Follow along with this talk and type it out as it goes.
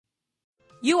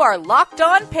You are Locked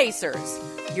On Pacers,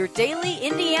 your daily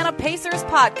Indiana Pacers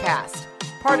podcast,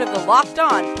 part of the Locked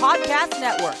On Podcast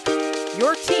Network,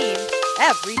 your team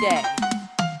every day.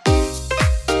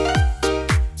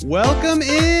 Welcome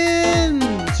in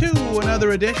to another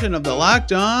edition of the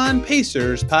Locked On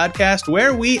Pacers podcast,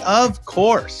 where we, of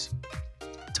course,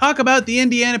 talk about the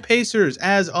Indiana Pacers,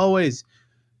 as always.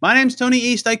 My name's Tony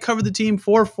East. I cover the team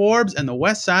for Forbes and the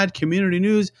West Side Community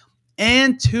News.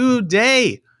 And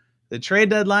today, the trade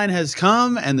deadline has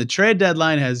come and the trade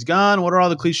deadline has gone. What are all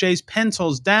the cliches?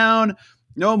 Pencils down.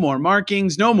 No more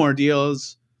markings. No more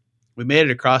deals. We made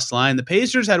it across the line. The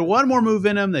Pacers had one more move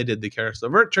in them. They did the Caris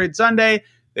LeVert trade Sunday.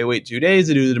 They wait 2 days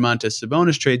to do the Domantas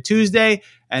Sabonis trade Tuesday.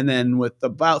 And then with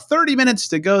about 30 minutes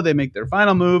to go, they make their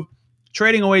final move,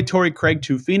 trading away Torrey Craig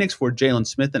to Phoenix for Jalen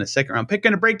Smith and a second-round pick.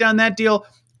 Going to break down that deal,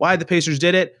 why the Pacers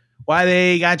did it, why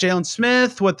they got Jalen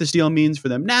Smith, what this deal means for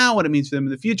them now, what it means for them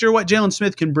in the future, what Jalen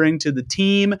Smith can bring to the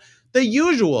team, the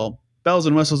usual bells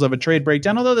and whistles of a trade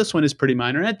breakdown, although this one is pretty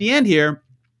minor. And at the end here,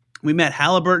 we met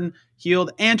Haliburton, Hield,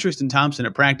 and Tristan Thompson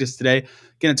at practice today.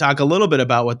 Going to talk a little bit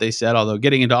about what they said, although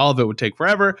getting into all of it would take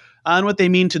forever, on what they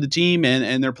mean to the team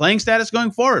and their playing status going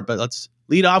forward. But let's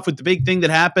lead off with the big thing that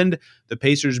happened. The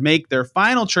Pacers make their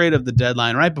final trade of the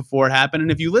deadline right before it happened.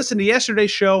 And if you listen to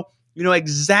yesterday's show, you know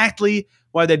exactly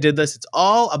why they did this. It's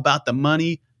all about the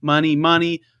money. Not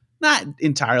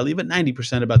entirely, but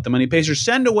 90% about the money. Pacers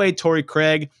send away Torrey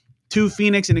Craig to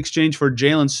Phoenix in exchange for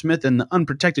Jalen Smith and the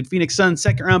unprotected Phoenix Suns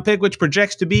second-round pick, which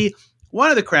projects to be one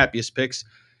of the crappiest picks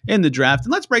in the draft.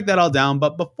 And let's break that all down.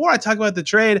 But before I talk about the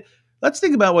trade, let's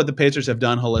think about what the Pacers have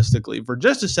done holistically for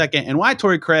just a second and why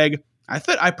Torrey Craig, I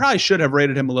thought I probably should have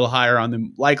rated him a little higher on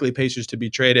the likely Pacers to be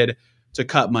traded to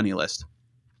cut money list.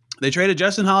 They traded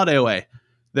Justin Holiday away,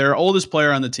 their oldest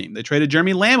player on the team. They traded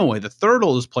Jeremy Lamb away, the third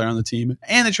oldest player on the team.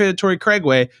 And they traded Torrey Craig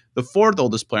away, the fourth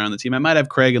oldest player on the team. I might have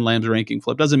Craig and Lamb's ranking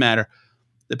flip. Doesn't matter.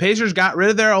 The Pacers got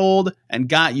rid of their old and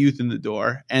got youth in the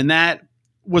door. And that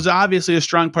was obviously a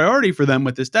strong priority for them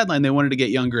with this deadline. They wanted to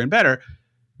get younger and better.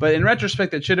 But in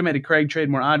retrospect, that should have made a Craig trade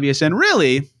more obvious. And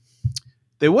really,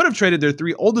 they would have traded their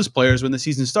three oldest players when the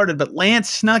season started, but Lance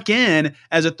snuck in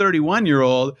as a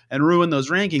 31-year-old and ruined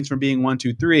those rankings from being 1,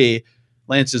 2, 3.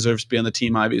 Lance deserves to be on the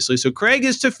team, obviously. So Craig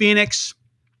is to Phoenix,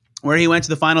 where he went to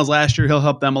the finals last year. He'll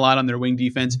help them a lot on their wing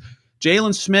defense.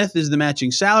 Jalen Smith is the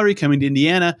matching salary coming to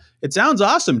Indiana. It sounds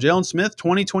awesome. Jalen Smith,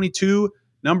 2022,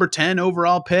 number 10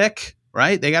 overall pick,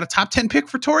 right? They got a top 10 pick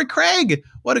for Torrey Craig.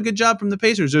 What a good job from the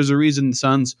Pacers. There's a reason the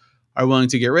Suns are willing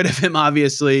to get rid of him,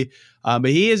 obviously. But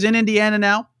he is in Indiana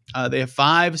now. They have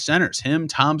 5 centers, him,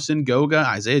 Thompson, Goga,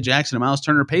 Isaiah Jackson, and Miles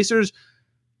Turner. Pacers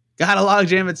got a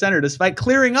logjam at center. Despite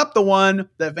clearing up the one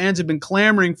that fans have been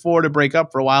clamoring for to break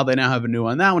up for a while, they now have a new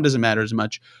one. That one doesn't matter as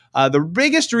much. The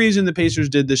biggest reason the Pacers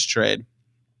did this trade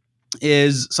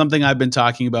is something I've been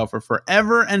talking about for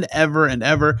forever and ever, and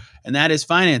that is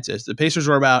finances. The Pacers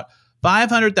were about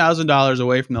 $500,000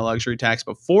 away from the luxury tax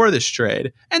before this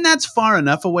trade, and that's far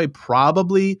enough away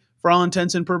probably for all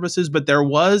intents and purposes, but there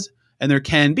was and there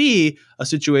can be a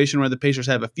situation where the Pacers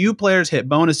have a few players hit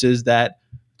bonuses that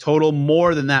total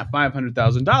more than that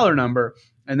 $500,000 number,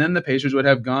 and then the Pacers would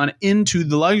have gone into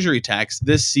the luxury tax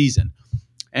this season.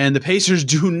 And the Pacers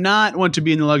do not want to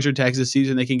be in the luxury tax this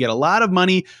season. They can get a lot of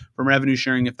money from revenue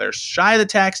sharing if they're shy of the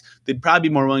tax. They'd probably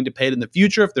be more willing to pay it in the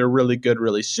future if they're really good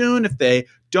really soon, if they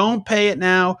don't pay it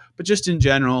now. But just in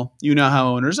general, you know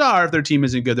how owners are. If their team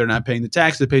isn't good, they're not paying the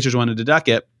tax. The Pacers want to deduct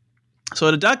it. So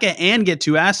to deduct it and get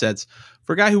 2 assets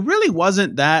for a guy who really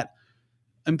wasn't that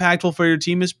impactful for your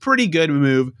team is pretty good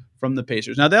move from the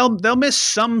Pacers. Now they'll miss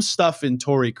some stuff in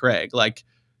Torrey Craig. Like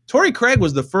Torrey Craig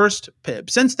was the first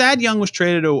since Thad Young was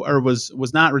traded or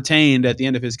was not retained at the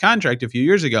end of his contract a few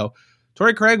years ago.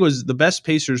 Torrey Craig was the best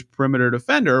Pacers perimeter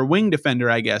defender, or wing defender,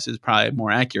 I guess is probably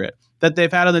more accurate, that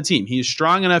they've had on the team. He's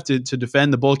strong enough to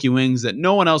defend the bulky wings that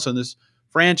no one else on this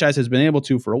franchise has been able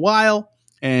to for a while.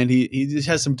 And he just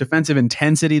has some defensive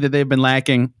intensity that they've been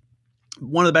lacking.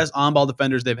 One of the best on-ball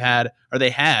defenders they've had, or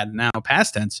they had now,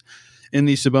 past tense, in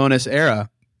the Sabonis era.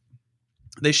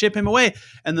 They ship him away,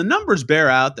 and the numbers bear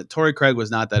out that Torrey Craig was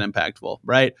not that impactful,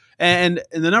 right? And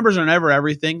the numbers are never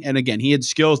everything. And again, he had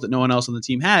skills that no one else on the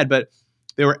team had, but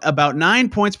they were about 9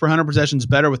 points per 100 possessions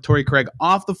better with Torrey Craig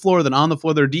off the floor than on the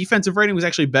floor. Their defensive rating was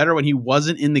actually better when he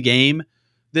wasn't in the game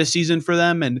this season for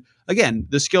them. And again,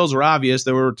 the skills were obvious.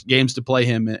 There were games to play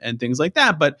him and things like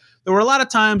that. But there were a lot of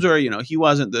times where, he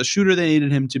wasn't the shooter they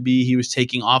needed him to be. He was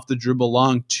taking off the dribble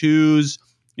long twos.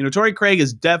 Torrey Craig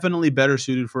is definitely better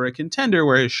suited for a contender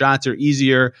where his shots are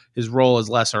easier, his role is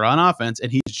lesser on offense,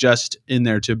 and he's just in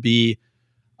there to be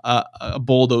a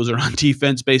bulldozer on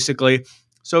defense, basically.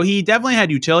 So he definitely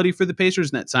had utility for the Pacers,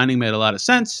 and that signing made a lot of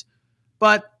sense.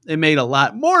 But it made a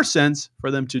lot more sense for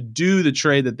them to do the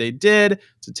trade that they did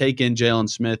to take in Jalen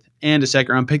Smith and a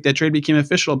second-round pick. That trade became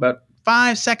official about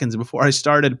 5 seconds before I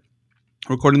started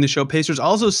recording the show. Pacers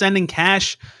also sending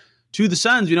cash to the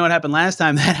Suns. You know what happened last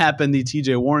time that happened? The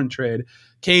TJ Warren trade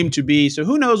came to be. So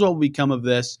who knows what will become of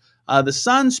this? The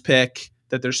Suns pick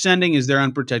that they're sending is their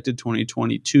unprotected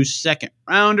 2022 second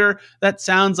rounder. That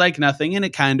sounds like nothing, and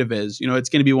it kind of is. It's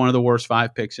going to be one of the worst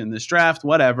 5 picks in this draft,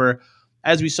 whatever.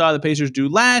 As we saw the Pacers do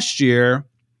last year,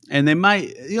 and they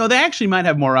might, they actually might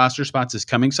have more roster spots this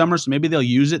coming summer, so maybe they'll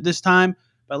use it this time.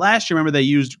 But last year, remember, they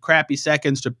used crappy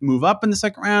seconds to move up in the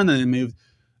second round, and then moved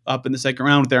up in the second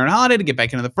round with Aaron Holiday to get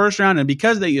back into the first round. And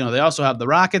because they also have the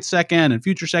Rockets second and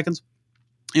future seconds,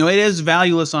 it is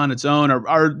valueless on its own,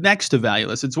 or next to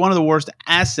valueless. It's one of the worst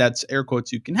assets, air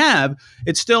quotes, you can have.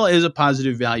 It still is a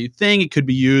positive value thing. It could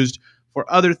be used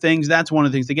for other things. That's one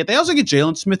of the things they get. They also get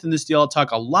Jalen Smith in this deal. I'll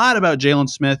talk a lot about Jalen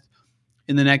Smith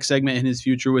in the next segment in his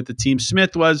future with the team.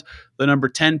 Smith was the number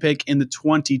 10 pick in the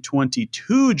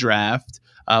 2022 draft,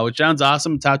 which sounds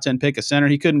awesome. Top 10 pick, a center.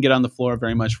 He couldn't get on the floor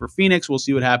very much for Phoenix. We'll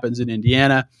see what happens in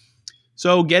Indiana.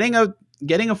 So getting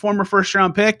a former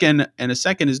first-round pick and a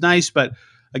second is nice, but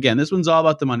again, this one's all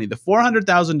about the money. The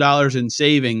 $400,000 in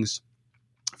savings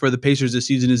for the Pacers this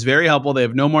season is very helpful. They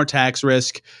have no more tax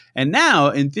risk. And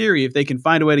now, in theory, if they can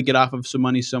find a way to get off of some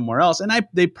money somewhere else, and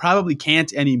they probably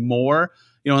can't anymore,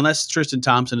 unless Tristan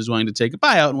Thompson is willing to take a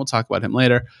buyout, and we'll talk about him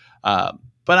later. But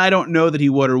I don't know that he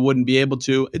would or wouldn't be able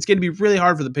to. It's going to be really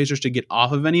hard for the Pacers to get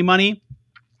off of any money.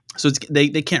 So they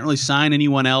can't really sign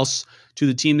anyone else to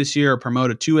the team this year or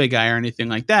promote a two-way guy or anything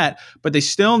like that. But they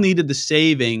still needed the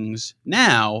savings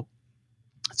now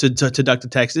to deduct the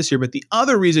tax this year. But the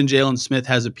other reason Jalen Smith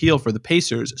has appeal for the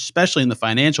Pacers, especially in the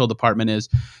financial department, is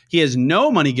he has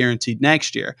no money guaranteed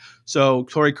next year. So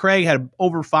Torrey Craig had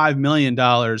over $5 million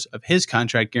of his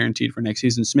contract guaranteed for next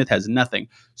season. Smith has nothing.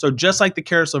 So just like the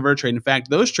Caris LeVert trade, in fact,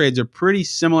 those trades are pretty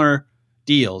similar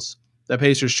deals. The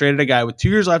Pacers traded a guy with 2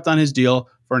 years left on his deal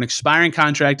for an expiring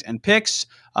contract and picks.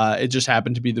 It just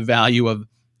happened to be the value of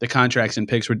the contracts and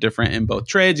picks were different in both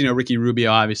trades. Ricky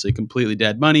Rubio, obviously completely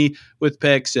dead money with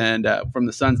picks. And from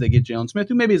the Suns, they get Jalen Smith,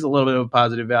 who maybe is a little bit of a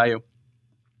positive value,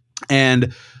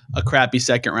 and a crappy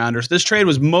second rounder. So this trade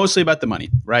was mostly about the money,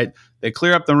 right? They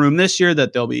clear up the room this year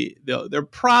that they're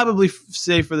probably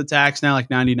safe for the tax now, like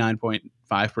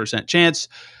 99.5% chance,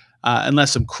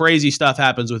 unless some crazy stuff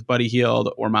happens with Buddy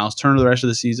Hield or Miles Turner the rest of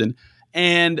the season.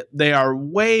 And they are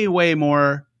way, way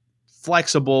more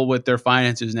flexible with their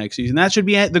finances next season. That should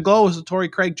be the goal. Was the Torrey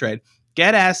Craig trade.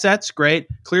 Get assets, great.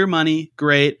 Clear money,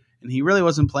 great. And he really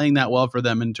wasn't playing that well for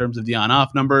them in terms of the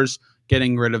on-off numbers.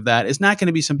 Getting rid of that is not going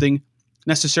to be something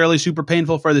necessarily super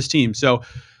painful for this team. So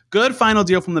good final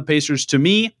deal from the Pacers to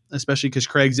me, especially because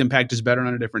Craig's impact is better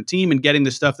on a different team, and getting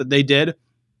the stuff that they did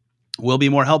will be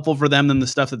more helpful for them than the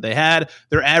stuff that they had.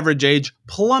 Their average age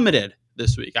plummeted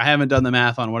this week. I haven't done the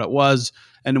math on what it was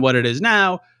and what it is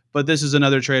now, but this is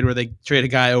another trade where they trade a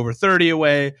guy over 30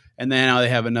 away, and then now they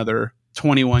have another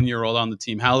 21-year-old on the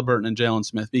team. Haliburton and Jalen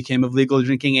Smith became of legal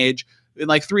drinking age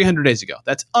like 300 days ago.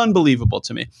 That's unbelievable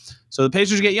to me. So the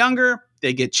Pacers get younger,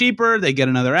 they get cheaper, they get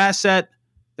another asset.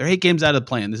 They're 8 games out of the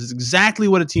plan. This is exactly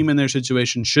what a team in their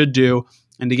situation should do,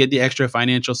 and to get the extra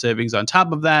financial savings on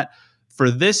top of that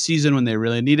for this season when they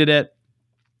really needed it.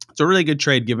 It's a really good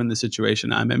trade given the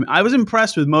situation I'm in. I was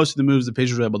impressed with most of the moves the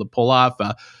Pacers were able to pull off.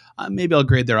 Maybe I'll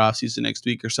grade their offseason next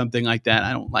week or something like that.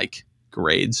 I don't like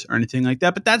grades or anything like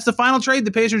that, but that's the final trade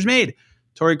the Pacers made.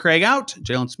 Torrey Craig out,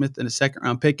 Jalen Smith and a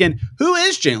second-round pick in. Who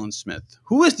is Jalen Smith?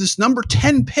 Who is this number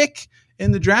 10 pick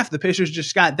in the draft the Pacers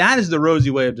just got? That is the rosy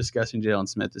way of discussing Jalen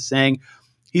Smith, is saying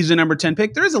he's the number 10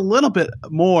 pick. There is a little bit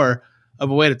more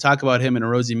of a way to talk about him in a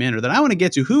rosy manner that I want to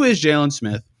get to. Who is Jalen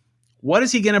Smith? What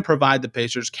is he going to provide the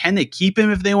Pacers? Can they keep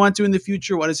him if they want to in the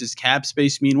future? What does his cap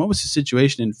space mean? What was his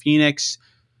situation in Phoenix?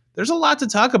 There's a lot to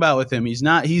talk about with him. He's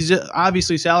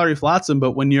obviously salary flotsam,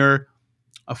 but when you're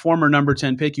a former number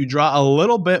 10 pick, you draw a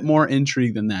little bit more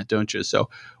intrigue than that, don't you? So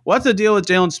what's the deal with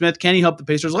Jalen Smith? Can he help the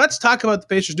Pacers? Let's talk about the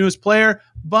Pacers' newest player.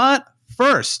 But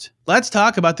first, let's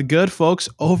talk about the good folks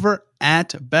over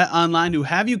at BetOnline, who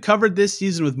have you covered this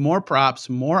season with more props,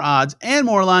 more odds, and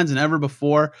more lines than ever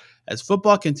before, as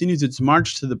football continues its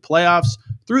march to the playoffs,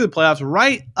 through the playoffs,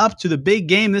 right up to the big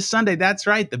game this Sunday. That's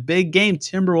right, the big game,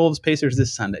 Timberwolves Pacers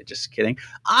this Sunday. Just kidding.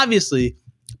 Obviously,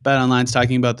 BetOnline's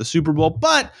talking about the Super Bowl,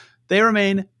 but they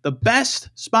remain the best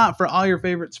spot for all your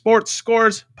favorite sports,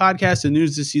 scores, podcasts, and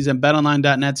news this season.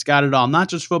 BetOnline.net's got it all, not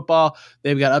just football.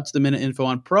 They've got up-to-the-minute info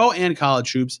on pro and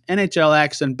college hoops, NHL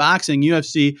action, boxing,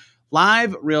 UFC,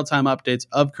 live real-time updates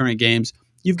of current games,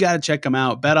 you've got to check them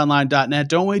out. BetOnline.net.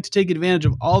 Don't wait to take advantage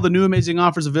of all the new amazing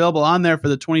offers available on there for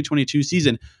the 2022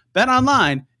 season.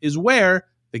 BetOnline is where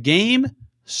the game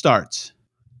starts.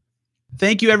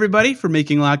 Thank you, everybody, for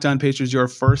making Locked On Pacers your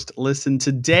first listen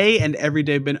today and every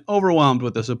day. I've been overwhelmed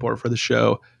with the support for the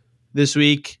show this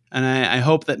week, and I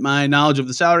hope that my knowledge of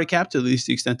the salary cap, to at least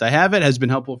the extent I have it, has been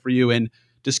helpful for you in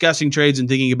discussing trades and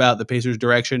thinking about the Pacers'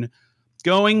 direction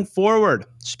going forward.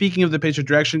 Speaking of the Pacers'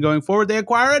 direction going forward, they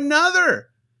acquire another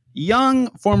young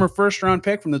former first-round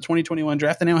pick from the 2021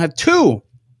 draft. They now have 2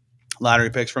 lottery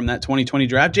picks from that 2020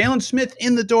 draft. Jalen Smith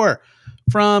in the door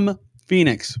from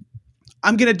Phoenix.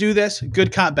 I'm going to do this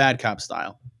good cop, bad cop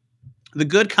style. The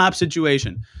good cop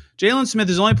situation. Jalen Smith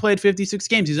has only played 56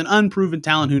 games. He's an unproven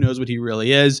talent. Who knows what he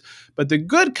really is? But the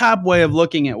good cop way of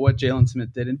looking at what Jalen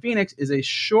Smith did in Phoenix is a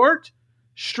short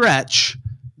stretch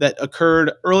that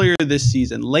occurred earlier this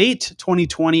season, late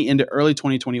 2020 into early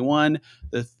 2021.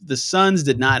 The Suns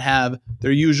did not have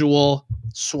their usual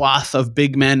swath of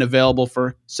big men available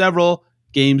for several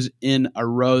games in a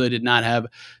row. They did not have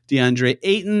DeAndre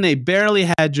Ayton. They barely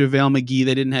had JaVale McGee.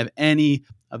 They didn't have any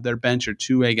of their bench or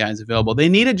two-way guys available. They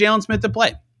needed Jalen Smith to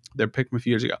play. Their pick from a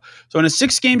few years ago. So in a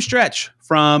 6-game stretch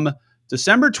from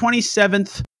December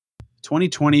 27th,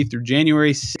 2020 through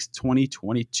January 6th,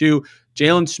 2022,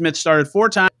 Jalen Smith started 4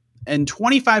 times and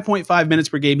 25.5 minutes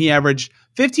per game. He averaged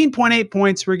 15.8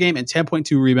 points per game and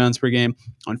 10.2 rebounds per game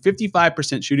on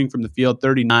 55% shooting from the field,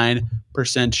 39%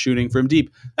 shooting from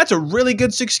deep. That's a really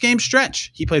good 6-game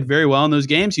stretch. He played very well in those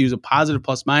games. He was a positive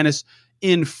plus-minus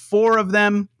in 4 of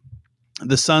them.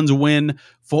 The Suns win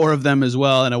 4 of them as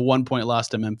well, and a 1-point loss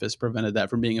to Memphis prevented that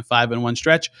from being a 5-1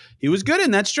 stretch. He was good in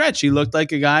that stretch. He looked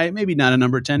like a guy, maybe not a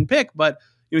number 10 pick, but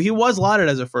he was lauded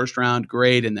as a first-round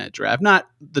grade in that draft. Not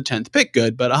the 10th pick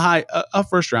good, but a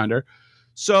first-rounder.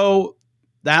 So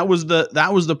that was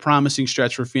the promising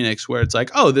stretch for Phoenix, where it's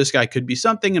like, oh, this guy could be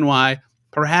something, and why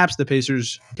perhaps the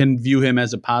Pacers can view him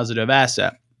as a positive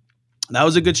asset. That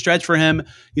was a good stretch for him.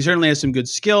 He certainly has some good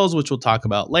skills, which we'll talk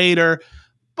about later.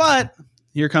 But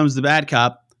here comes the bad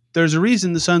cop. There's a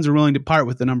reason the Suns are willing to part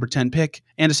with the number 10 pick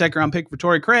and a second-round pick for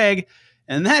Torrey Craig,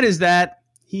 and that is that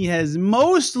he has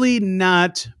mostly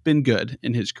not been good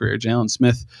in his career. Jalen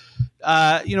Smith,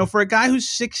 for a guy who's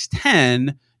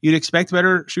 6'10", you'd expect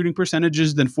better shooting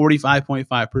percentages than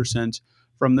 45.5%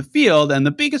 from the field, and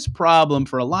the biggest problem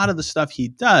for a lot of the stuff he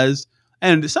does,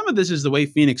 and some of this is the way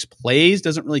Phoenix plays,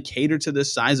 doesn't really cater to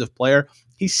this size of player.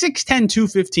 He's 6'10",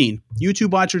 215.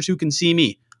 YouTube watchers who can see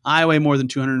me, I weigh more than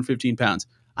 215 pounds.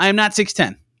 I am not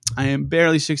 6'10". I am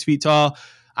barely 6 feet tall.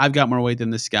 I've got more weight than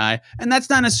this guy. And that's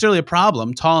not necessarily a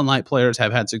problem. Tall and light players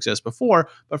have had success before,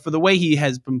 but for the way he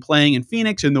has been playing in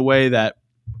Phoenix and the way that,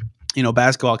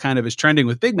 basketball kind of is trending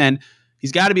with big men,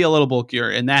 he's got to be a little bulkier,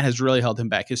 and that has really held him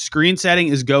back. His screen setting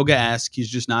is Goga-esque. He's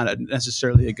just not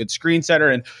necessarily a good screen setter.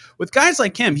 And with guys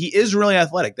like him, he is really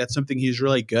athletic. That's something he's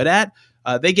really good at.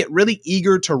 They get really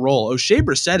eager to roll. O'Shea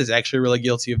Brissett is actually really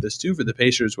guilty of this too for the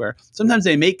Pacers, where sometimes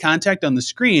they make contact on the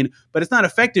screen, but it's not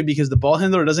effective because the ball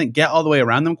handler doesn't get all the way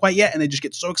around them quite yet, and they just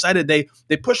get so excited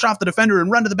they push off the defender and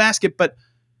run to the basket, but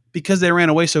because they ran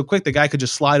away so quick, the guy could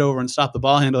just slide over and stop the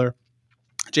ball handler.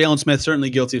 Jalen Smith certainly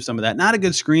guilty of some of that. Not a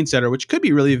good screen setter, which could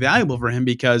be really valuable for him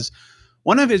because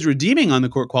one of his redeeming on the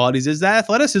court qualities is that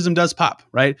athleticism does pop,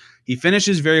 right? He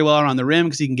finishes very well around the rim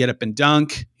because he can get up and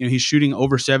dunk. He's shooting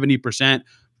over 70%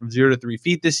 from 0 to 3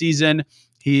 feet this season.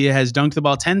 He has dunked the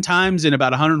ball 10 times in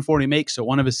about 140 makes, so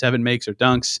one of his 7 makes are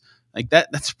dunks. Like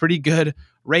that's pretty good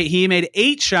rate. He made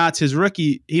 8 dunks his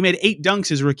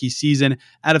rookie season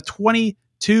out of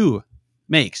 22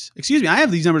 makes. Excuse me, I have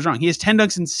these numbers wrong. He has 10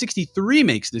 dunks and 63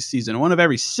 makes this season, 1 of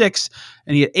every 6,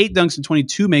 and he had 8 dunks and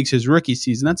 22 makes his rookie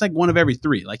season. That's like 1 of every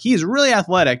 3. Like, he is really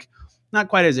athletic, not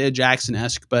quite as Ed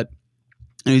Jackson-esque, but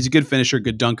he's a good finisher,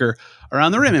 good dunker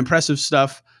around the rim. Impressive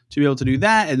stuff to be able to do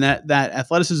that, and that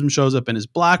athleticism shows up in his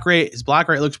block rate. His block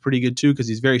rate looks pretty good too because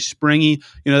he's very springy.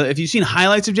 If you've seen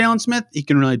highlights of Jalen Smith, he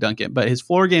can really dunk it, but his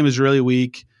floor game is really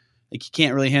weak. Like, he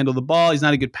can't really handle the ball. He's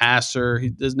not a good passer. He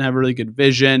doesn't have really good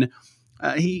vision.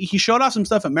 He showed off some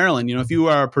stuff at Maryland. If you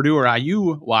are a Purdue or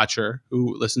IU watcher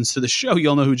who listens to the show,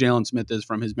 you'll know who Jalen Smith is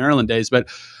from his Maryland days. But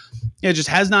just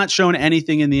has not shown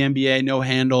anything in the NBA, no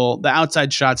handle. The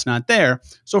outside shot's not there.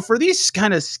 So for these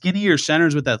kind of skinnier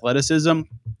centers with athleticism,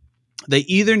 they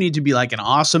either need to be like an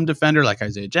awesome defender like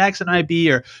Isaiah Jackson might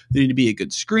be, or they need to be a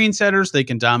good screen setter so they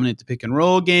can dominate the pick and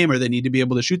roll game, or they need to be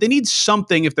able to shoot. They need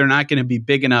something if they're not going to be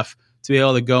big enough to be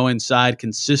able to go inside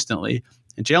consistently.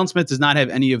 And Jalen Smith does not have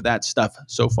any of that stuff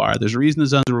so far. There's a reason the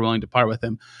Suns were willing to part with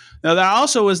him. Now, there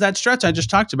also was that stretch I just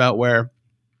talked about where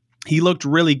he looked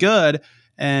really good,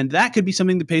 And that could be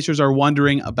something the Pacers are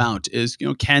wondering about is,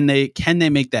 can they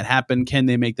make that happen? Can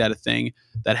they make that a thing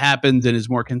that happens and is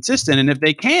more consistent? And if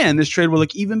they can, this trade will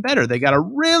look even better. They got a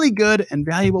really good and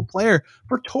valuable player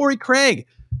for Torrey Craig.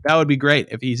 That would be great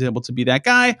if he's able to be that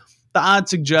guy. The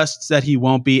odds suggests that he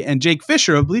won't be. And Jake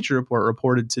Fisher of Bleacher Report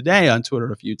reported today on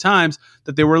Twitter a few times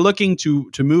that they were looking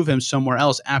to move him somewhere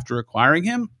else after acquiring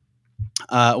him,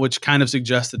 which kind of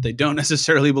suggests that they don't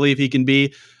necessarily believe he can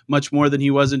be much more than he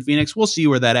was in Phoenix. We'll see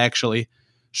where that actually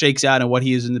shakes out and what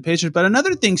he is in the Pacers. But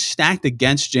another thing stacked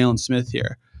against Jalen Smith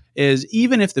here is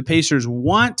even if the Pacers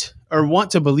want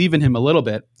to believe in him a little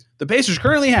bit, the Pacers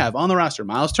currently have on the roster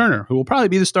Miles Turner, who will probably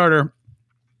be the starter.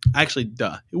 Actually,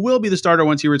 he will be the starter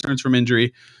once he returns from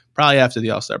injury, probably after the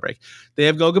All-Star break. They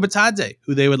have Goga Bitadze,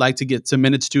 who they would like to get some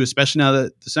minutes to, especially now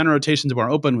that the center rotations are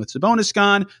more open with Sabonis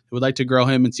gone. They would like to grow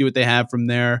him and see what they have from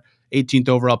their 18th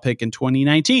overall pick in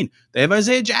 2019. They have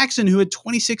Isaiah Jackson, who had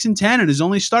 26 and 10 and is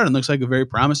only starting. Looks like a very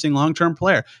promising long-term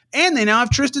player. And they now have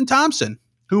Tristan Thompson,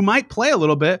 who might play a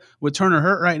little bit with Turner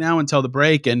hurt right now until the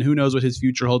break, and who knows what his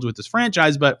future holds with this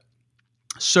franchise, but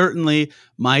certainly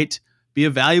might be a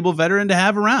valuable veteran to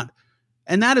have around.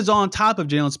 And that is all on top of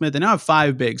Jalen Smith. They now have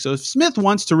 5 bigs. So if Smith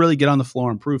wants to really get on the floor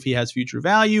and prove he has future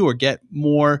value or get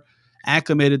more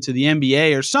acclimated to the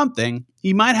NBA or something,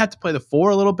 he might have to play the 4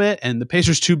 a little bit. And the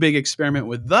Pacers' 2-big experiment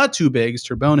with the 2 bigs,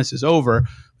 Turbonis, is over.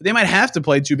 But they might have to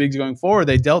play 2 bigs going forward.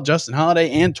 They dealt Justin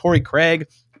Holiday and Torrey Craig.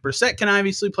 Brissett can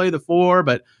obviously play the 4,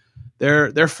 but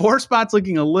their 4 spot's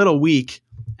looking a little weak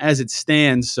as it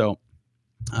stands. So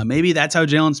maybe that's how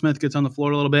Jalen Smith gets on the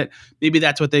floor a little bit. Maybe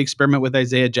that's what they experiment with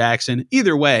Isaiah Jackson.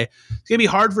 Either way, it's going to be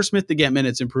hard for Smith to get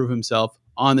minutes and prove himself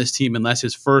on this team unless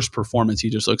his first performance,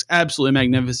 he just looks absolutely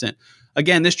magnificent.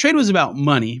 Again, this trade was about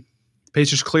money. The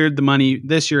Pacers cleared the money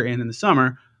this year and in the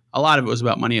summer. A lot of it was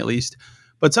about money, at least.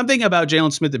 But something about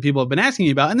Jalen Smith that people have been asking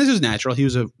me about, and this is natural, he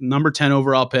was a number 10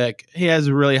 overall pick. He has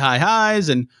really high highs,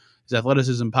 and his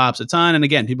athleticism pops a ton. And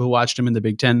again, people who watched him in the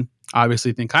Big Ten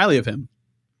obviously think highly of him.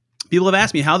 People have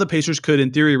asked me how the Pacers could,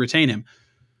 in theory, retain him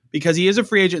because he is a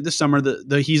free agent this summer.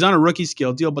 He's on a rookie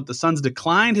scale deal, but the Suns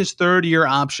declined his 3rd-year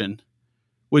option,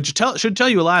 which should tell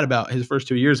you a lot about his first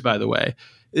 2 years, by the way.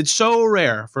 It's so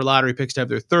rare for lottery picks to have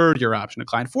their 3rd-year option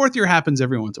declined. 4th year happens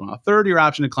every once in a while. 3rd-year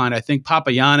option declined. I think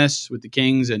Papagiannis with the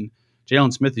Kings and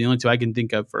Jalen Smith, the only 2 I can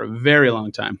think of for a very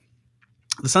long time.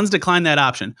 The Suns declined that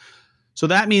option. So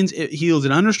that means he is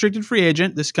an unrestricted free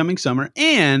agent this coming summer,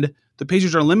 and the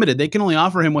Pacers are limited. They can only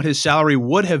offer him what his salary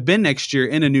would have been next year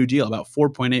in a new deal, about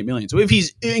 $4.8 million. So if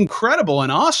he's incredible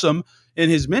and awesome in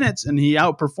his minutes and he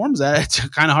outperforms that, it's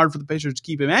kind of hard for the Pacers to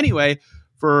keep him anyway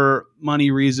for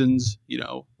money reasons,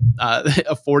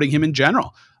 affording him in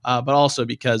general, but also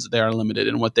because they are limited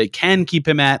in what they can keep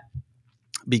him at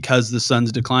because the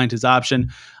Suns declined his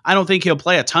option. I don't think he'll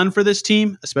play a ton for this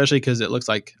team, especially because it looks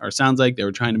like, or sounds like, they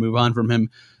were trying to move on from him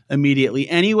immediately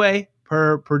anyway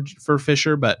for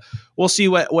Fisher, but we'll see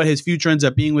what his future ends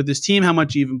up being with this team, how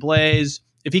much he even plays.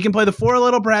 If he can play the 4 a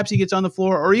little, perhaps he gets on the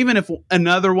floor, or even if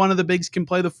another one of the bigs can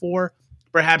play the 4,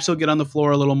 perhaps he'll get on the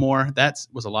floor a little more. That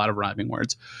was a lot of rhyming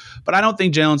words. But I don't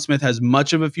think Jalen Smith has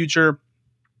much of a future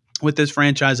with this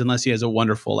franchise unless he has a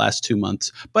wonderful last 2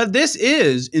 months. But this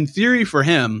is, in theory for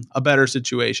him, a better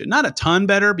situation. Not a ton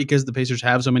better because the Pacers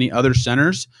have so many other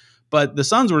centers, but the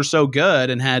Suns were so good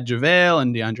and had JaVale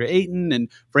and DeAndre Ayton and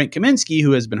Frank Kaminsky,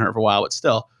 who has been hurt for a while, but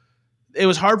still, it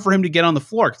was hard for him to get on the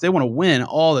floor because they want to win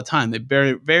all the time. They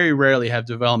very, very rarely have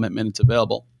development minutes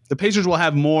available. The Pacers will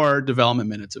have more development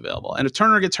minutes available. And if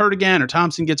Turner gets hurt again, or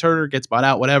Thompson gets hurt, or gets bought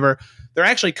out, whatever, there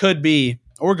actually could be,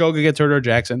 or Goga gets hurt, or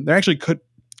Jackson, there actually could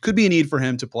be a need for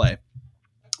him to play,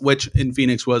 which in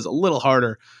Phoenix was a little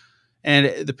harder.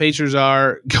 And the Pacers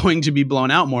are going to be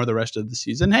blown out more the rest of the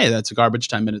season. Hey, that's a garbage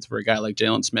time minutes for a guy like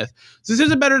Jalen Smith. So this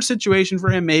is a better situation for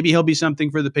him. Maybe he'll be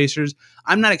something for the Pacers.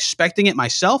 I'm not expecting it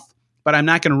myself, but I'm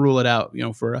not going to rule it out.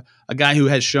 For a guy who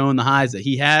has shown the highs that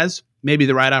he has, maybe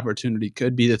the right opportunity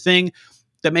could be the thing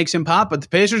that makes him pop. But the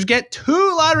Pacers get 2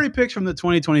 lottery picks from the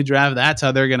 2020 draft. That's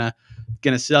how they're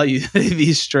gonna sell you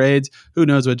these trades. Who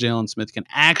knows what Jalen Smith can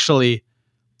actually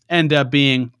end up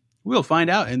being? We'll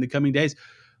find out in the coming days.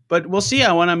 But we'll see.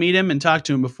 I want to meet him and talk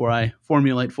to him before I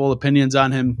formulate full opinions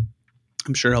on him.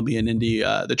 I'm sure he'll be in Indy.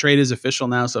 The trade is official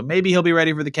now, so maybe he'll be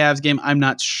ready for the Cavs game. I'm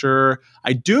not sure.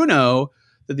 I do know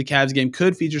that the Cavs game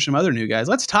could feature some other new guys.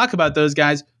 Let's talk about those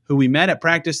guys who we met at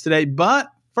practice today.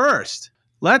 But first,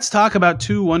 let's talk about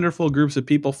 2 wonderful groups of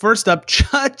people. First up,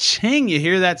 cha-ching. You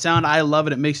hear that sound? I love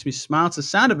it. It makes me smile. It's the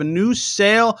sound of a new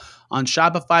sale on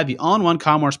Shopify, the all-in-one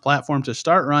commerce platform to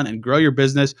start, run, and grow your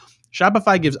business.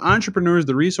 Shopify gives entrepreneurs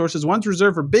the resources once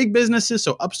reserved for big businesses,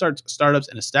 so upstarts, startups,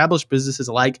 and established businesses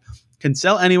alike can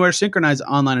sell anywhere, synchronize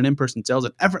online and in-person sales,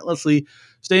 and effortlessly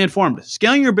stay informed.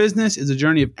 Scaling your business is a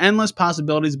journey of endless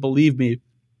possibilities. Believe me,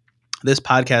 this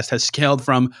podcast has scaled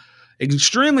from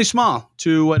extremely small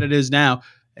to what it is now.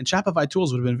 And Shopify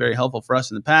tools would have been very helpful for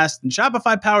us in the past. And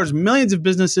Shopify powers millions of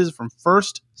businesses from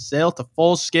first sale to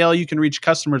full scale. You can reach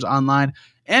customers online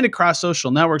and across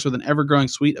social networks with an ever-growing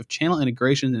suite of channel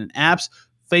integrations and apps,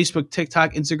 Facebook,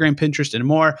 TikTok, Instagram, Pinterest, and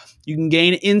more. You can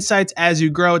gain insights as you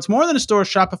grow. It's more than a store.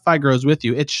 Shopify grows with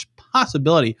you. It's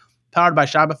possibility powered by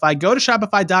Shopify. Go to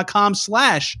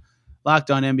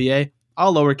shopify.com/LockedOnNBA,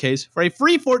 all lowercase, for a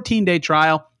free 14-day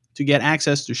trial to get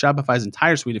access to Shopify's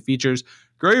entire suite of features.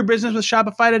 Grow your business with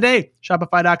Shopify today.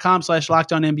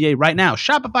 Shopify.com/LockedOnNBA right now.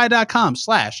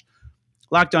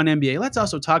 Shopify.com/LockedOnNBA. Let's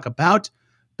also talk about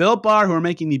Built Bar, who are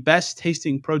making the best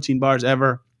tasting protein bars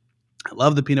ever. I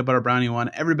love the peanut butter brownie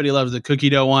one. Everybody loves the cookie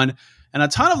dough one. And a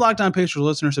ton of Locked On Pacers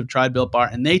listeners have tried Built Bar,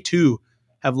 and they too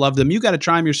have loved them. You got to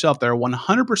try them yourself. They're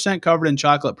 100% covered in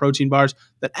chocolate protein bars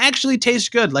that actually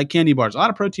taste good, like candy bars. A lot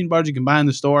of protein bars you can buy in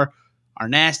the store are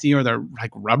nasty, or they're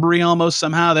like rubbery almost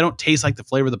somehow. They don't taste like the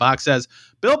flavor the box says.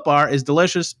 Built Bar is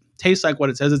delicious, tastes like what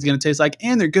it says it's going to taste like,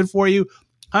 and they're good for you.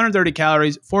 130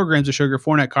 calories, 4 grams of sugar,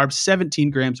 4 net carbs,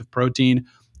 17 grams of protein.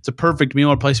 It's a perfect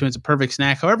meal replacement. It's a perfect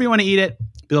snack. However you want to eat it,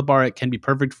 Built Bar, it can be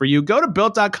perfect for you. Go to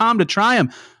Built.com to try them.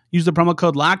 Use the promo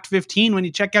code LOCKED15 when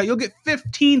you check out. You'll get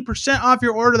 15% off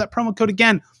your order. That promo code,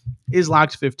 again, is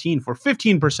LOCKED15 for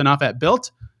 15% off at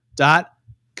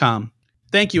Built.com.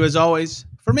 Thank you, as always,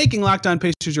 for making Locked On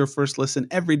Pacers your first listen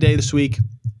every day this week.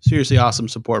 Seriously awesome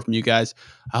support from you guys.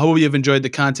 I hope you've enjoyed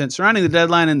the content surrounding the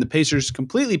deadline and the Pacers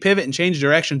completely pivot and change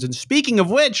directions. And speaking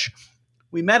of which,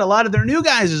 we met a lot of their new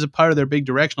guys as a part of their big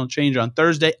directional change on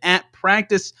Thursday at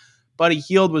practice. Buddy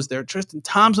Hield was there. Tristan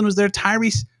Thompson was there.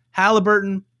 Tyrese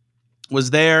Haliburton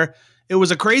was there. It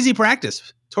was a crazy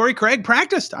practice. Torrey Craig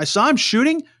practiced. I saw him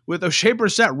shooting with O'Shea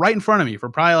Brissett right in front of me for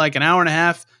probably like an hour and a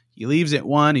half. He leaves at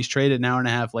 1. He's traded an hour and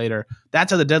a half later.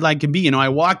 That's how the deadline can be. You know, I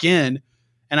walk in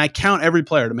and I count every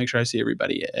player to make sure I see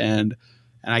everybody. And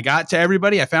I got to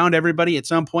everybody. I found everybody at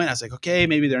some point. I was like, okay,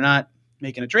 maybe they're not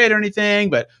making a trade or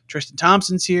anything, but Tristan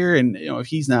Thompson's here. And, you know, if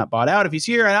he's not bought out, if he's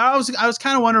here, I was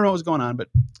kind of wondering what was going on. But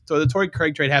so the Torrey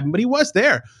Craig trade happened, but he was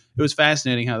there. It was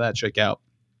fascinating how that shook out.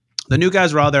 The new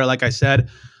guys were all there. Like I said,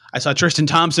 I saw Tristan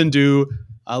Thompson do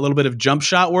a little bit of jump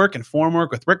shot work and form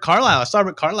work with Rick Carlisle. I saw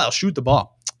Rick Carlisle shoot the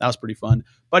ball. That was pretty fun.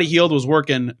 Buddy Hield was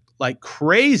working like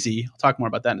crazy. I'll talk more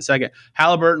about that in a second.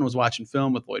 Haliburton was watching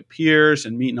film with Lloyd Pierce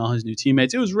and meeting all his new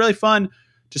teammates. It was really fun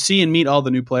to see and meet all the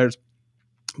new players.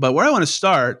 But where I want to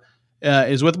start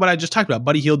is with what I just talked about.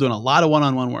 Buddy Hield doing a lot of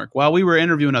one-on-one work. While we were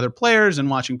interviewing other players and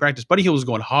watching practice, Buddy Hield was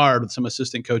going hard with some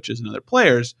assistant coaches and other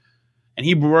players, and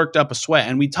he worked up a sweat.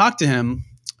 And we talked to him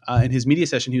in his media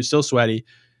session. He was still sweaty.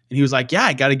 And he was like, yeah,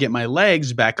 I got to get my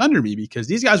legs back under me because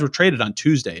these guys were traded on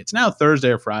Tuesday. It's now Thursday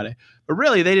or Friday. But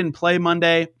really, they didn't play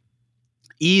Monday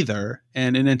either.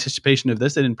 And in anticipation of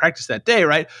this, they didn't practice that day,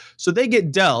 right? So they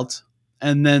get dealt,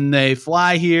 and then they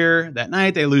fly here that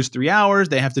night. They lose 3 hours.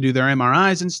 They have to do their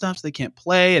MRIs and stuff, so they can't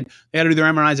play. And they had to do their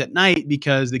MRIs at night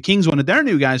because the Kings wanted their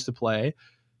new guys to play.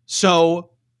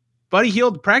 So Buddy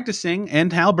Hield practicing,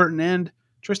 and Haliburton and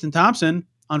Tristan Thompson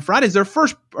on Fridays, their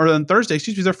first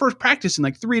practice in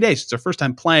like 3 days. It's their first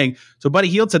time playing. So Buddy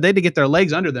Hield said they had to get their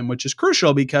legs under them, which is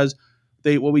crucial because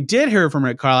what we did hear from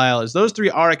Rick Carlisle is those three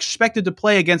are expected to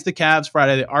play against the Cavs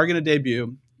Friday. They are going to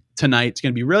debut tonight. It's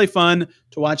going to be really fun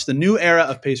to watch the new era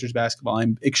of Pacers basketball.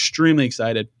 I'm extremely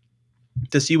excited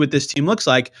to see what this team looks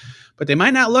like, but they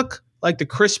might not look like the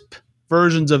crisp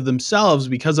versions of themselves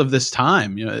because of this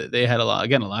time. You know, they had a lot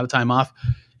of time off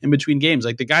in between games.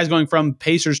 Like the guys going from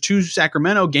Pacers to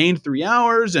Sacramento gained 3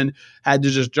 hours and had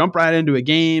to just jump right into a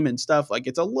game and stuff. Like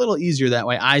it's a little easier that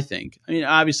way, I think. I mean,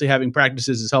 obviously having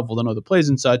practices is helpful to know the plays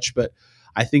and such, but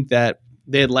I think that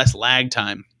they had less lag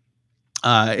time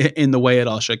in the way it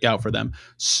all shook out for them.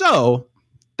 So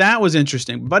that was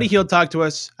interesting. Buddy Hield talked to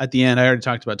us at the end. I already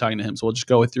talked about talking to him, so we'll just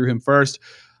go through him first.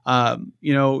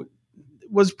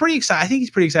 Was pretty excited. I think he's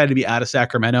pretty excited to be out of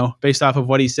Sacramento based off of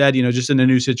what he said, just in a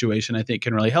new situation, I think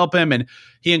can really help him. And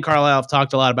he and Carlisle have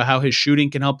talked a lot about how his shooting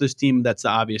can help this team. That's the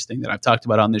obvious thing that I've talked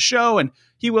about on this show. And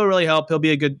he will really help.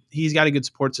 He's got a good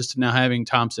support system now, having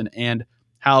Thompson and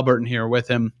Haliburton here with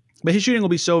him. But his shooting will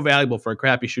be so valuable for a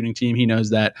crappy shooting team. He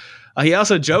knows that. He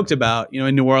also joked about,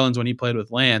 in New Orleans when he played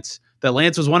with Lance, that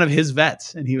Lance was one of his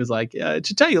vets. And he was like, yeah, it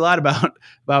should tell you a lot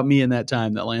about me in that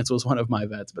time that Lance was one of my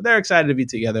vets. But they're excited to be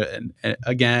together and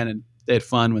again, and they had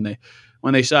fun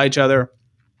when they saw each other.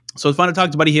 So it's fun to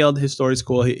talk to Buddy Hield. His story's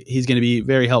cool. He's going to be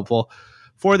very helpful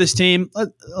for this team.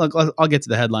 I'll get to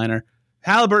the headliner.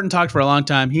 Haliburton talked for a long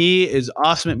time. He is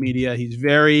awesome at media. He's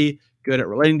very good at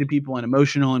relating to people and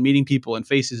emotional and meeting people and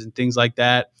faces and things like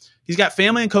that. He's got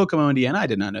family in Kokomo, Indiana. I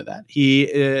did not know that. He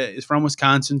is from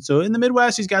Wisconsin. So in the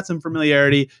Midwest, he's got some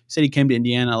familiarity. He said he came to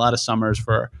Indiana a lot of summers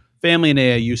for family and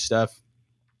AAU stuff.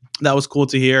 That was cool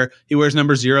to hear. He wears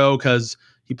number 0 because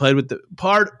he played with the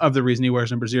part of the reason he wears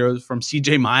number 0 is from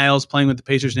CJ Miles playing with the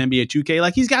Pacers in NBA 2K.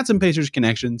 Like, he's got some Pacers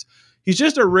connections. He's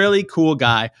just a really cool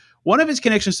guy. One of his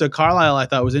connections to Carlisle I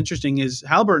thought was interesting is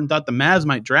Haliburton thought the Mavs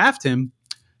might draft him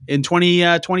in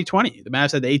 2020. The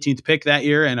Mavs had the 18th pick that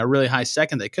year and a really high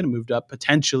second. They could have moved up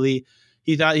potentially.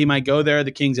 He thought he might go there.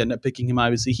 The Kings ended up picking him,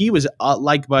 obviously. He was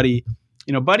like Buddy.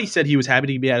 Buddy said he was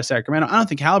happy to be out of Sacramento. I don't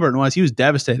think Haliburton was. He was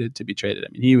devastated to be traded. I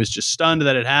mean, he was just stunned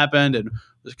that it happened and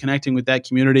was connecting with that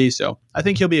community. So I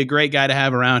think he'll be a great guy to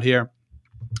have around here.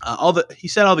 He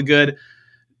said all the good,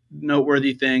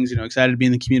 noteworthy things, excited to be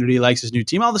in the community, likes his new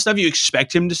team, all the stuff you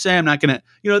expect him to say. I'm not going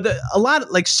to, a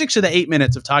lot, like 6 of the 8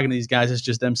 minutes of talking to these guys is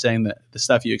just them saying the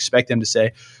stuff you expect them to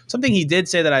say. Something he did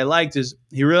say that I liked is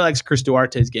he really likes Chris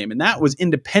Duarte's game. And that was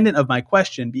independent of my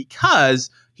question because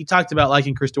he talked about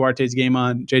liking Chris Duarte's game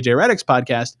on JJ Redick's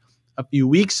podcast a few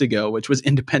weeks ago, which was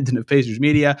independent of Pacers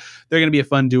media. They're going to be a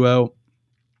fun duo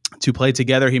to play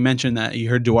together. He mentioned that he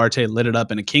heard Duarte lit it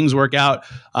up in a Kings workout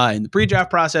in the pre-draft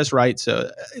process, right? So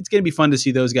it's going to be fun to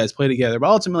see those guys play together. But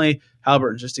ultimately,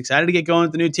 Haliburton's just excited to get going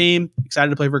with the new team, excited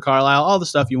to play for Carlisle, all the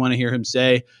stuff you want to hear him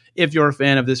say if you're a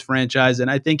fan of this franchise.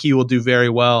 And I think he will do very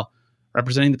well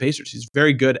representing the Pacers. He's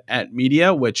very good at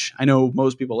media, which I know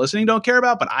most people listening don't care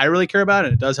about, but I really care about it.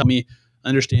 And it does help me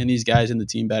understand these guys and the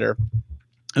team better.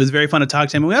 It was very fun to talk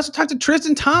to him. And we also talked to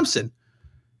Tristan Thompson.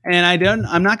 And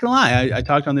I'm not going to lie. I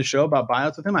talked on this show about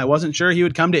buyouts with him. I wasn't sure he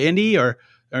would come to Indy or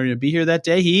be here that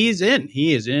day. He is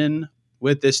in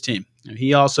with this team. And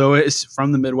he also is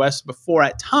from the Midwest before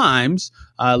at times,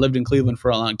 lived in Cleveland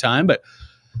for a long time. But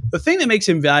the thing that makes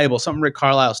him valuable, something Rick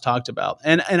Carlisle's talked about,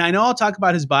 and I know I'll talk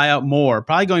about his buyout more,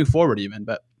 probably going forward even,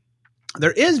 but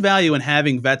there is value in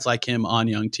having vets like him on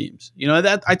young teams.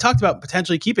 That I talked about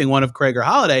potentially keeping one of Craig or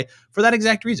Holiday for that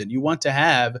exact reason. You want to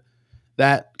have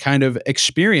that kind of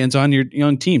experience on your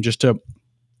young team just to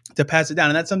pass it down.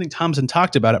 And that's something Thompson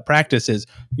talked about at practice is,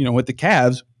 with the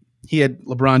Cavs, he had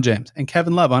LeBron James and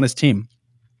Kevin Love on his team.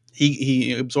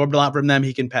 He absorbed a lot from them.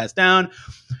 He can pass down.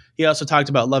 He also talked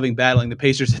about loving battling the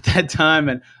Pacers at that time.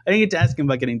 And I didn't get to ask him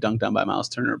about getting dunked on by Miles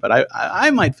Turner, but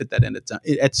I might fit that in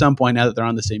at some point now that they're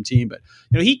on the same team. But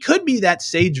he could be that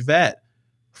sage vet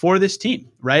for this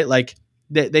team, right? Like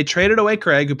they traded away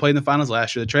Craig, who played in the finals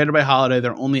last year. They traded away Holiday,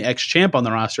 their only ex-champ on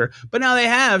the roster. But now they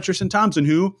have Tristan Thompson,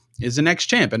 who is an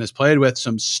ex-champ and has played with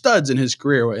some studs in his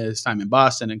career, his time in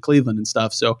Boston and Cleveland and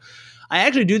stuff. So I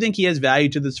actually do think he has value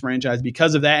to this franchise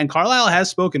because of that. And Carlisle has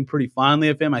spoken pretty fondly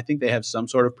of him. I think they have some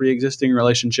sort of pre-existing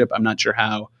relationship. I'm not sure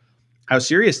how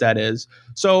serious that is.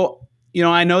 So,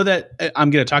 I know that I'm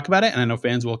going to talk about it, and I know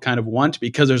fans will kind of want,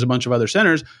 because there's a bunch of other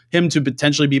centers, him to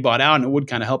potentially be bought out, and it would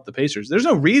kind of help the Pacers. There's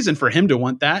no reason for him to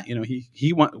want that.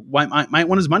 He might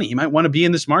want his money. He might want to be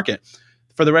in this market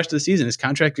for the rest of the season. His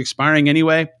contract expiring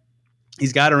anyway.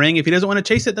 He's got a ring. If he doesn't want to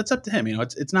chase it, that's up to him.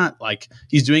 It's not like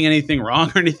he's doing anything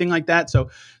wrong or anything like that. So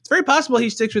it's very possible he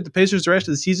sticks with the Pacers the rest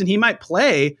of the season. He might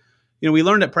play. We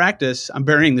learned at practice, I'm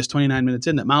burying this 29 minutes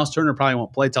in, that Miles Turner probably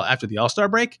won't play till after the All-Star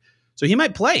break. So he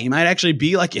might play. He might actually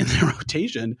be like in the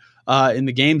rotation in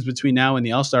the games between now and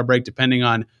the All-Star break, depending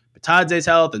on Batadze's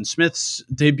health and Smith's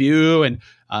debut and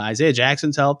Isaiah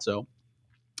Jackson's health. So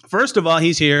first of all,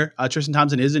 he's here. Tristan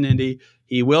Thompson is in Indy.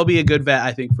 He will be a good vet,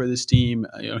 I think, for this team.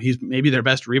 He's maybe their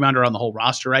best rebounder on the whole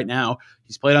roster right now.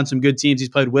 He's played on some good teams. He's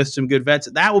played with some good vets.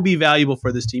 That will be valuable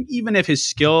for this team, even if his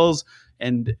skills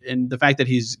and the fact that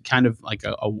he's kind of like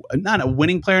not a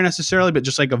winning player necessarily, but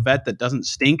just like a vet that doesn't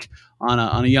stink on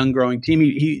a young growing team.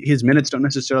 His minutes don't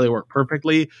necessarily work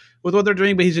perfectly with what they're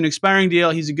doing, but he's an expiring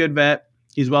deal. He's a good vet.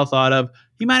 He's well thought of.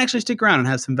 He might actually stick around and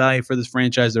have some value for this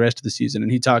franchise the rest of the season.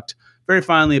 And he talked very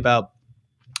fondly about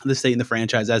the state and the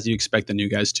franchise, as you expect the new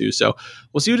guys to. So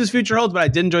we'll see what his future holds, but I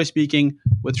did enjoy speaking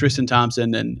with Tristan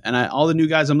Thompson and all the new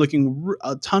guys. I'm looking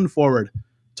a ton forward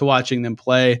to watching them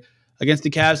play against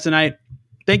the Cavs tonight.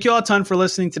 Thank you all a ton for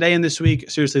listening today and this week.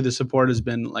 Seriously, the support has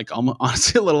been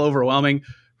honestly a little overwhelming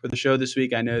for the show this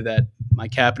week. I know that my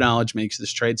cap knowledge makes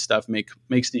this trade stuff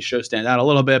makes these shows stand out a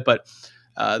little bit, but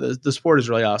the sport is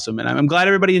really awesome. And I'm glad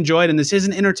everybody enjoyed. And this is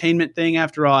an entertainment thing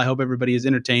after all. I hope everybody is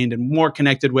entertained and more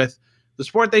connected with the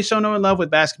sport they so know and love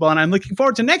with basketball. And I'm looking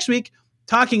forward to next week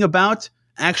talking about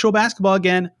actual basketball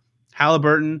again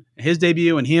Haliburton, his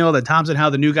debut, and Hield and Thompson, how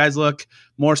the new guys look.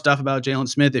 More stuff about Jalen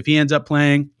Smith if he ends up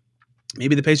playing.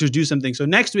 Maybe the Pacers do something. So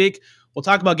next week, we'll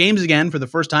talk about games again for the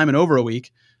first time in over a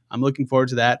week. I'm looking forward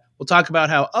to that. We'll talk about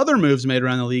how other moves made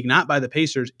around the league, not by the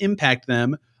Pacers, impact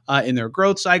them in their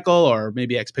growth cycle, or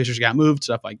maybe ex-Pacers got moved,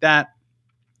 stuff like that.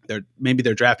 Maybe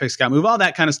their draft picks got moved, all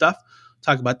that kind of stuff.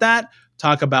 Talk about that.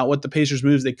 Talk about what the Pacers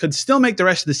moves they could still make the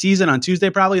rest of the season on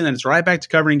Tuesday probably, and then it's right back to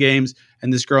covering games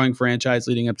and this growing franchise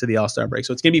leading up to the All-Star break.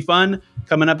 So it's going to be fun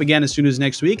coming up again as soon as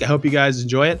next week. I hope you guys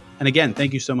enjoy it. And again,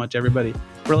 thank you so much, everybody,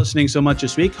 for listening so much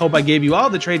this week. Hope I gave you all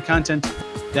the trade content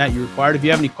that you required. If you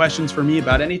have any questions for me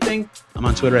about anything, I'm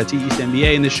on Twitter at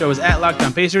TEastNBA, and this show is at Locked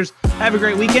On Pacers. Have a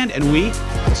great weekend, and we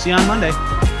will see you on Monday.